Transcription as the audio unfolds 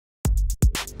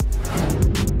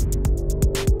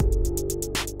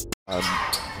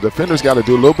Defenders got to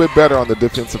do a little bit better on the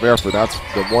defensive effort. That's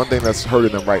the one thing that's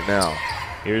hurting them right now.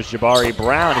 Here's Jabari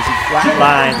Brown as he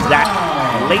flatlines that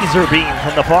laser beam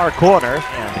from the far corner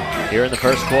here in the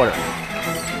first quarter.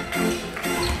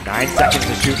 9 seconds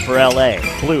to shoot for LA.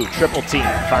 Blue triple team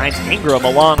finds Ingram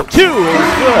along 2. It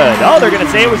was good. Oh, they're going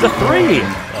to say it was a 3.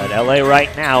 But LA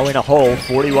right now in a hole,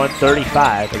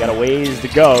 41-35. They got a ways to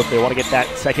go if they want to get that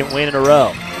second win in a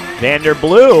row. Vander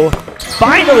Blue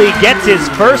finally gets his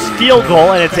first field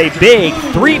goal, and it's a big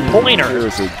three-pointer.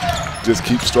 Just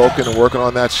keep stroking and working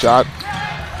on that shot,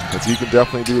 because he can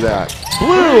definitely do that.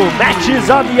 Blue matches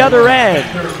on the other end.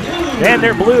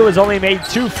 Vander Blue has only made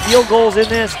 2 field goals in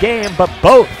this game, but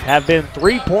both have been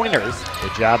three-pointers.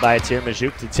 Good job by Atir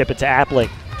Majuk to tip it to Appling.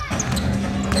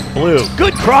 Blue,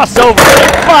 good crossover,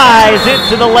 it flies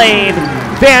into the lane.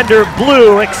 Vander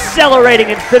Blue accelerating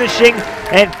and finishing,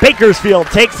 and Bakersfield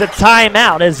takes a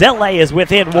timeout as LA is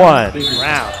within 1.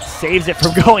 Brown saves it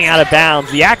from going out of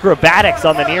bounds. The acrobatics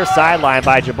on the near sideline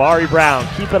by Jabari Brown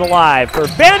keep it alive for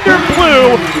Vander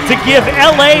Blue to give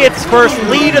LA its first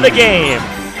lead of the game.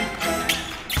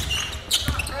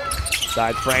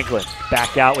 Side Franklin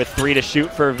back out with 3 to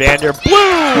shoot for Vander Blue.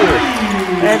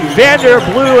 And Vander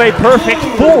Blue, a perfect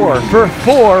 4 for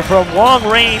 4 from long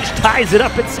range, ties it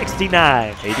up at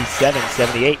 69.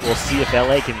 87-78. We'll see if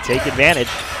LA can take advantage.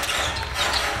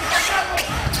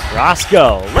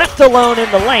 Roscoe left alone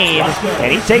in the lane,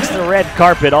 and he takes the red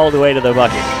carpet all the way to the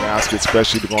bucket. Basket,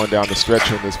 especially going down the stretch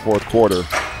in this fourth quarter.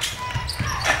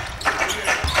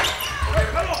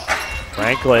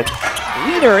 Franklin,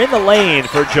 leader in the lane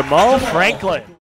for Jamal Franklin.